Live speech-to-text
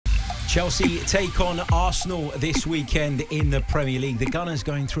Chelsea take on Arsenal this weekend in the Premier League. The Gunners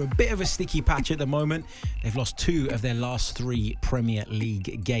going through a bit of a sticky patch at the moment. They've lost 2 of their last 3 Premier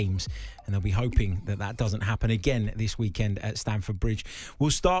League games, and they'll be hoping that that doesn't happen again this weekend at Stamford Bridge.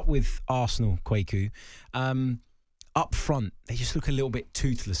 We'll start with Arsenal, Kweku. Up front, they just look a little bit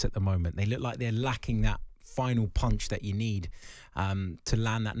toothless at the moment. They look like they're lacking that final punch that you need to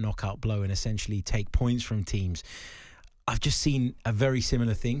land that knockout blow and essentially take points from teams. I've just seen a very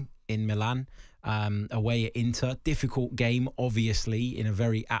similar thing in Milan, away at Inter. Difficult game, obviously, in a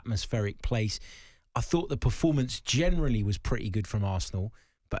very atmospheric place. I thought the performance generally was pretty good from Arsenal.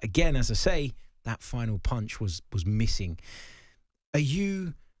 But again, as I say, that final punch was missing. Are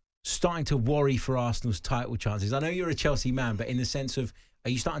you starting to worry for Arsenal's title chances? I know you're a Chelsea man, but in the sense of,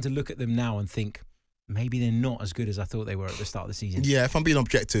 are you starting to look at them now and think, maybe they're not as good as I thought they were at the start of the season? Yeah, if I'm being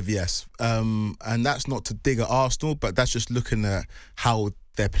objective, yes. And that's not to dig at Arsenal, but that's just looking at how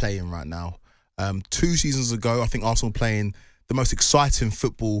they're playing right now. 2 seasons ago, I think Arsenal playing the most exciting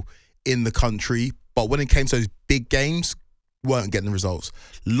football in the country, but when it came to those big games, weren't getting the results.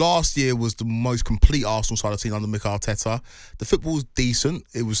 Last year was the most complete Arsenal side I've seen under Mikel Arteta. The football was decent.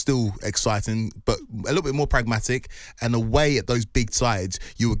 It was still exciting, but a little bit more pragmatic. And away at those big sides,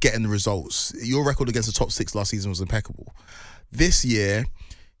 you were getting the results. Your record against the top 6 last season was impeccable. This year,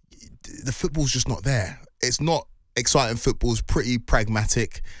 the football's just not there. It's not exciting football. It's pretty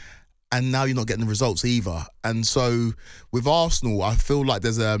pragmatic. And now you're not getting the results either. And so with Arsenal, I feel like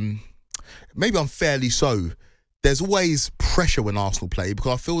there's, maybe unfairly so, there's always pressure when Arsenal play,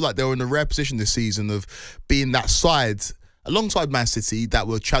 because I feel like they were in a rare position this season of being that side alongside Man City that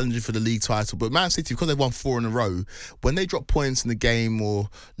were challenging for the league title. But Man City, because they've won 4 in a row, when they drop points in the game or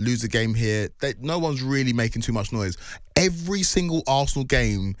lose the game here, no one's really making too much noise. Every single Arsenal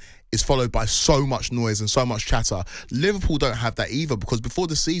game is followed by so much noise and so much chatter. Liverpool don't have that either, because before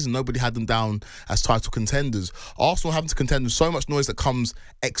the season, nobody had them down as title contenders. Arsenal having to contend with so much noise that comes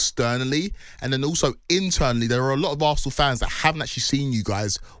externally, and then also internally, there are a lot of Arsenal fans that haven't actually seen you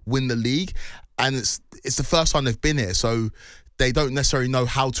guys win the league, and it's the first time they've been here, so they don't necessarily know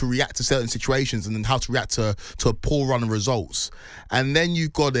how to react to certain situations and then how to react to a poor run of results. And then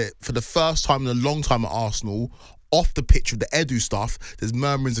you've got it for the first time in a long time at Arsenal, off the pitch with the Edu stuff, there's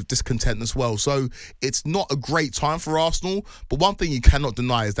murmurings of discontent as well. So it's not a great time for Arsenal, but one thing you cannot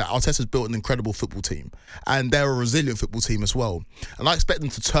deny is that Arteta's built an incredible football team, and they're a resilient football team as well. And I expect them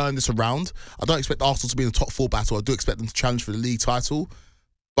to turn this around. I don't expect Arsenal to be in the top 4 battle. I do expect them to challenge for the league title.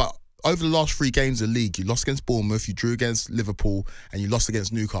 But over the last 3 games of the league, you lost against Bournemouth, you drew against Liverpool, and you lost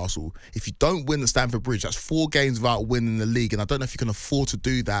against Newcastle. If you don't win at Stamford Bridge, that's 4 games without winning the league, and I don't know if you can afford to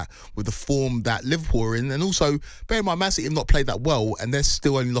do that with the form that Liverpool are in. And also, bear in mind, Man City have not played that well, and they're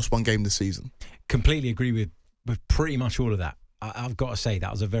still only lost 1 game this season. Completely agree with pretty much all of that. I've got to say, that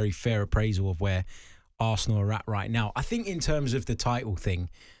was a very fair appraisal of where Arsenal are at right now. I think in terms of the title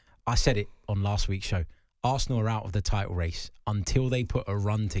thing, I said it on last week's show, Arsenal are out of the title race until they put a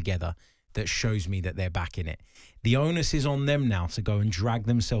run together that shows me that they're back in it. The onus is on them now to go and drag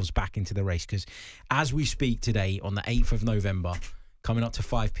themselves back into the race, because as we speak today on the 8th of November, coming up to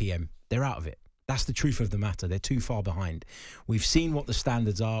 5 p.m, they're out of it. That's the truth of the matter. They're too far behind. We've seen what the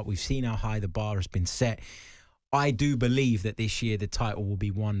standards are. We've seen how high the bar has been set. I do believe that this year the title will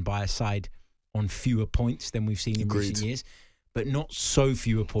be won by a side on fewer points than we've seen in recent years, but not so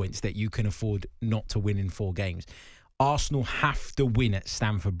fewer points that you can afford not to win in 4 games. Arsenal have to win at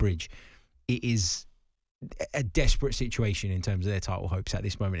Stamford Bridge. It is a desperate situation in terms of their title hopes at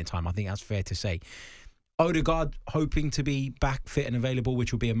this moment in time. I think that's fair to say. Odegaard hoping to be back fit and available,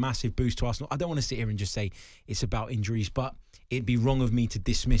 which will be a massive boost to Arsenal. I don't want to sit here and just say it's about injuries, but it'd be wrong of me to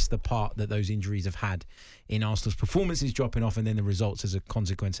dismiss the part that those injuries have had in Arsenal's performances dropping off and then the results as a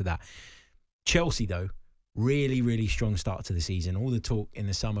consequence of that. Chelsea, though, really, really strong start to the season. All the talk in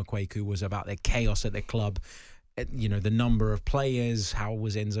the summer, Kweku, was about the chaos at the club. You know, the number of players, how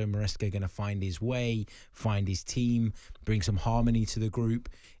was Enzo Maresca going to find his way, find his team, bring some harmony to the group,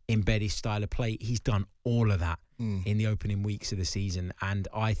 embed his style of play. He's done all of that in the opening weeks of the season, and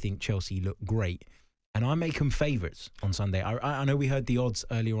I think Chelsea look great. And I make them favourites on Sunday. I know we heard the odds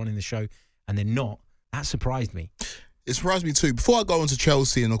earlier on in the show, and they're not. That surprised me. It surprised me too. Before I go on to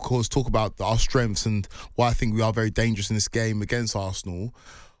Chelsea and, of course, talk about our strengths and why I think we are very dangerous in this game against Arsenal,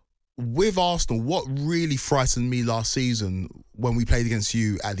 with Arsenal, what really frightened me last season when we played against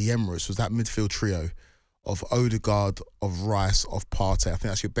you at the Emirates was that midfield trio of Odegaard, of Rice, of Partey. I think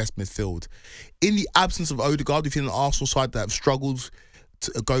that's your best midfield. In the absence of Odegaard, we've seen an Arsenal side that have struggled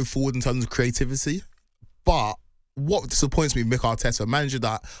to go forward in terms of creativity. But what disappoints me with Mikel Arteta, a manager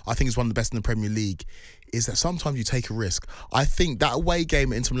that I think is one of the best in the Premier League, is that sometimes you take a risk. I think that away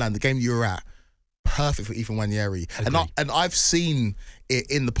game at Inter Milan, the game you were at, perfect for Ethan Nwaneri. And I've seen it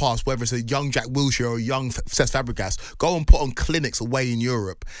in the past, whether it's a young Jack Wilshere or a young Cesc Fabregas, go and put on clinics away in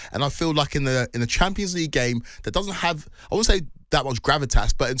Europe. And I feel like in the Champions League game that doesn't have, I won't say that much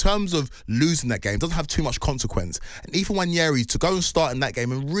gravitas, but in terms of losing that game, it doesn't have too much consequence. And Ethan Nwaneri, to go and start in that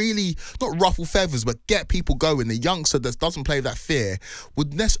game and really not ruffle feathers, but get people going, the youngster that doesn't play with that fear,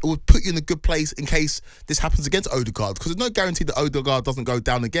 would put you in a good place in case this happens against Odegaard, because there's no guarantee that Odegaard doesn't go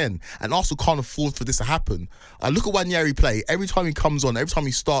down again, and Arsenal can't afford for this to happen. I look at Nwaneri play, every time he comes on, every time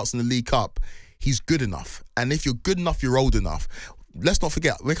he starts in the League Cup, he's good enough. And if you're good enough, you're old enough. Let's not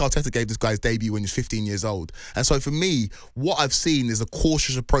forget, Mikel Arteta gave this guy his debut when he was 15 years old. And so for me, what I've seen is a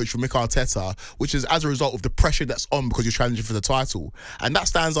cautious approach from Mikel Arteta, which is as a result of the pressure that's on because you're challenging for the title. And that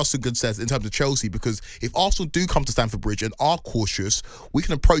stands us in good stead in terms of Chelsea, because if Arsenal do come to Stamford Bridge and are cautious, we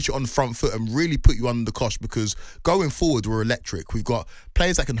can approach it on the front foot and really put you under the cosh, because going forward, we're electric. We've got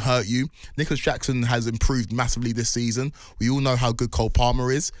players that can hurt you. Nicholas Jackson has improved massively this season. We all know how good Cole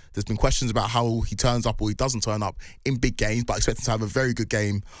Palmer is. There's been questions about how he turns up or he doesn't turn up in big games, but I expect him to have a very good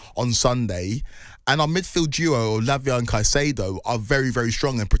game on Sunday. And our midfield duo of Lavia and Caicedo are very, very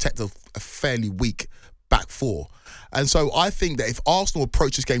strong and protect a fairly weak back four. And so I think that if Arsenal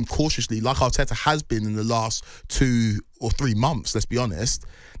approach this game cautiously, like Arteta has been in the last 2 or 3 months, let's be honest,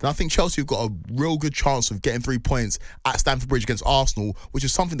 then I think Chelsea have got a real good chance of getting 3 points at Stamford Bridge against Arsenal, which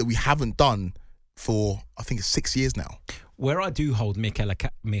is something that we haven't done for, I think it's 6 years now. Where I do hold Mikel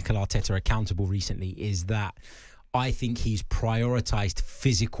Arteta accountable recently is that I think he's prioritised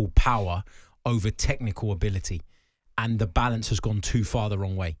physical power over technical ability, and the balance has gone too far the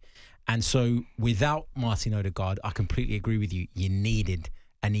wrong way. And so without Martin Odegaard, I completely agree with you. You needed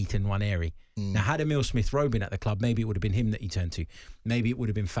an Ethan Nwaneri. Now, had Emile Smith-Rowe been at the club, maybe it would have been him that he turned to. Maybe it would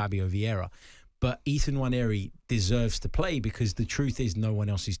have been Fabio Vieira. But Ethan Nwaneri deserves to play, because the truth is no one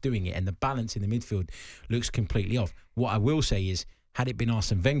else is doing it, and the balance in the midfield looks completely off. What I will say is, had it been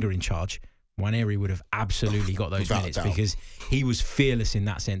Arsene Wenger in charge, Nwaneri would have absolutely got those minutes, because he was fearless in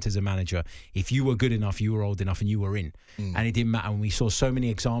that sense as a manager. If you were good enough, you were old enough, and you were in. And it didn't matter. And we saw so many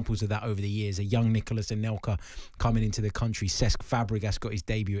examples of that over the years. A young Nicolas Anelka coming into the country. Cesc Fabregas got his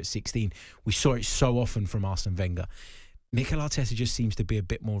debut at 16. We saw it so often from Arsene Wenger. Mikel Arteta just seems to be a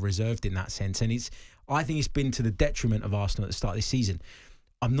bit more reserved in that sense. And I think it's been to the detriment of Arsenal at the start of this season.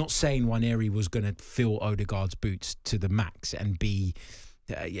 I'm not saying Nwaneri was going to fill Odegaard's boots to the max and be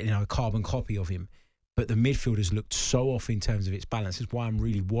a carbon copy of him, but the midfield has looked so off in terms of its balance. That's why I'm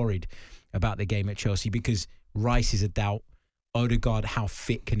really worried about the game at Chelsea, because Rice is a doubt. Odegaard, how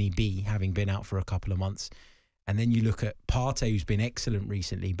fit can he be, having been out for a couple of months? And then you look at Partey, who's been excellent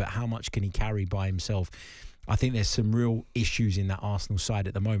recently, but how much can he carry by himself? I think there's some real issues in that Arsenal side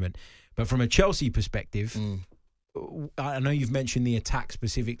at the moment. But from a Chelsea perspective, I know you've mentioned the attack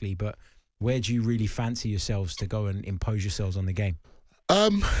specifically, but where do you really fancy yourselves to go and impose yourselves on the game?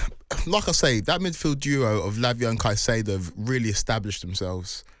 Like I say, that midfield duo of Lavia and Caicedo have really established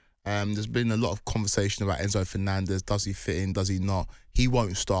themselves. There's been a lot of conversation about Enzo Fernandez. Does he fit in? Does he not? He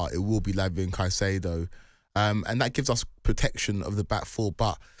won't start. It will be Lavia and Caicedo. And that gives us protection of the back four.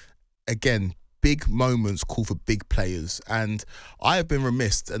 But again, big moments call for big players. And I have been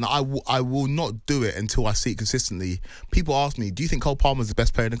remiss, and I will not do it until I see it consistently. People ask me, do you think Cole Palmer is the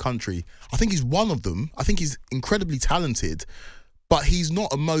best player in the country? I think he's one of them. I think he's incredibly talented. But he's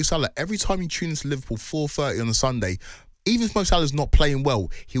not a Mo Salah. Every time you tune into Liverpool 4:30 on a Sunday, even if Mo Salah's not playing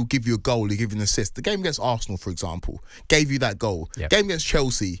well, he'll give you a goal, he'll give you an assist. The game against Arsenal, for example, gave you that goal. Yep. Game against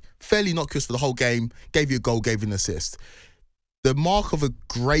Chelsea, fairly innocuous for the whole game, gave you a goal, gave you an assist. The mark of a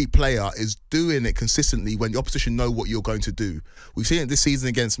great player is doing it consistently when the opposition know what you're going to do. We've seen it this season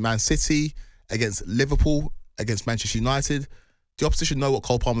against Man City, against Liverpool, against Manchester United. The opposition know what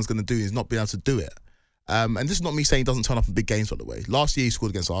Cole Palmer's going to do, and he's not been able to do it. And this is not me saying he doesn't turn up in big games, by the way. Last year he scored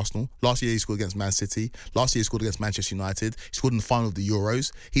against Arsenal. Last year he scored against Man City. Last year he scored against Manchester United. He scored in the final of the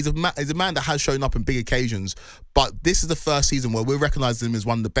Euros. He's a man that has shown up in big occasions. But this is the first season where we're recognising him as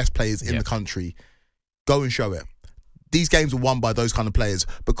one of the best players in the country. Go and show it. These games are won by those kind of players.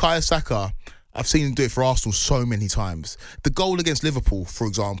 But Bukayo Saka, I've seen him do it for Arsenal so many times. The goal against Liverpool, for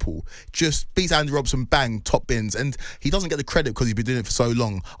example, just beats Andy Robertson, bang, top bins. And he doesn't get the credit because he's been doing it for so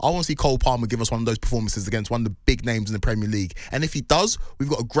long. I want to see Cole Palmer give us one of those performances against one of the big names in the Premier League. And if he does, we've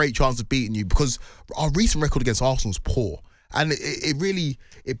got a great chance of beating you, because our recent record against Arsenal is poor. And it really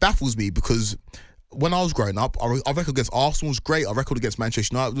baffles me, because when I was growing up, our record against Arsenal was great. Our record against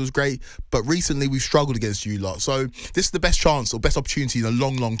Manchester United was great. But recently, we've struggled against you lot. So this is the best chance or best opportunity in a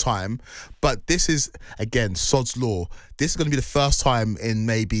long, long time. But this is, again, sod's law. This is going to be the first time in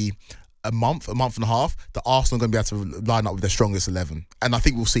maybe a month and a half, that Arsenal are going to be able to line up with their strongest 11. And I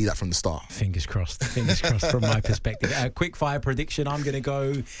think we'll see that from the start. Fingers crossed. Fingers crossed from my perspective. Quick fire prediction. I'm going to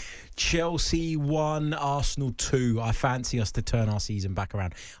go Chelsea 1, Arsenal 2. I fancy us to turn our season back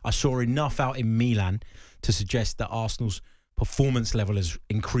around. I saw enough out in Milan to suggest that Arsenal's performance level has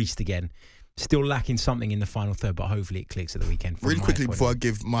increased again. Still lacking something in the final third, but hopefully it clicks at the weekend. Really quickly before I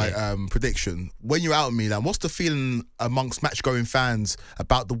give my prediction, when you're out in Milan, what's the feeling amongst match-going fans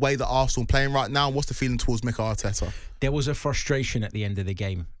about the way that Arsenal are playing right now? What's the feeling towards Mikel Arteta? There was a frustration at the end of the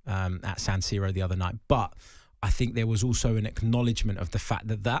game at San Siro the other night, but I think there was also an acknowledgement of the fact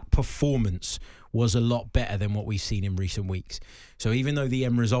that that performance was a lot better than what we've seen in recent weeks. So even though the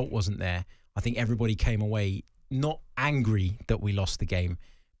end result wasn't there, I think everybody came away not angry that we lost the game,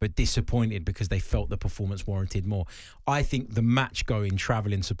 but disappointed because they felt the performance warranted more. I think the match-going,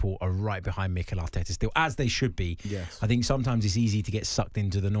 travelling support are right behind Mikel Arteta still, as they should be. Yes. I think sometimes it's easy to get sucked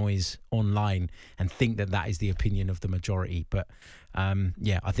into the noise online and think that that is the opinion of the majority. But,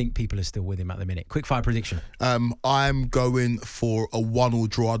 I think people are still with him at the minute. Quick fire prediction. I'm going for a 1-1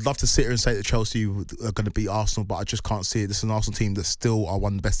 draw. I'd love to sit here and say that Chelsea are going to beat Arsenal, but I just can't see it. This is an Arsenal team that still are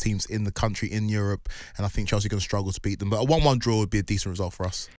one of the best teams in the country, in Europe, and I think Chelsea are going to struggle to beat them. But a 1-1 draw would be a decent result for us.